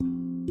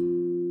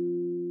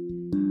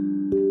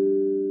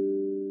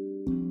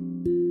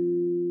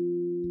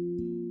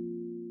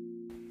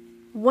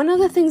One of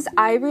the things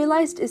I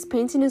realized is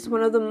painting is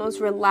one of the most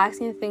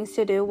relaxing things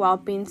to do while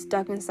being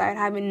stuck inside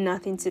having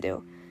nothing to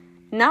do.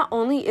 Not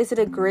only is it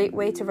a great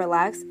way to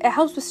relax, it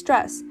helps with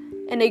stress,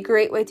 and a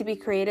great way to be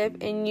creative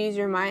and use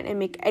your mind and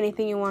make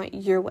anything you want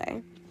your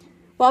way.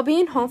 While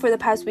being home for the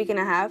past week and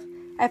a half,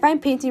 I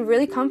find painting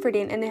really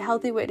comforting and a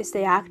healthy way to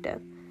stay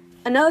active.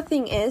 Another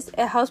thing is,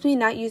 it helps me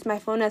not use my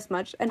phone as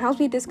much and helps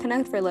me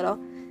disconnect for a little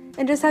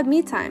and just have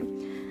me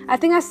time. I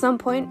think at some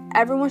point,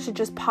 everyone should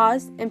just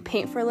pause and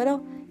paint for a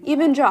little,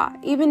 even draw,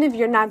 even if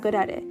you're not good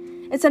at it.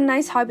 It's a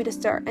nice hobby to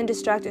start and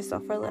distract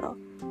yourself for a little.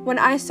 When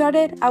I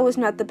started, I was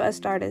not the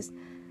best artist.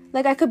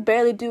 I could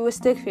barely do a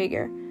stick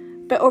figure.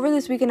 But over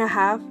this week and a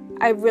half,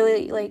 I've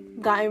really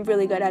gotten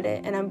really good at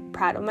it, and I'm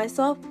proud of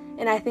myself,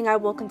 and I think I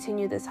will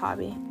continue this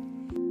hobby.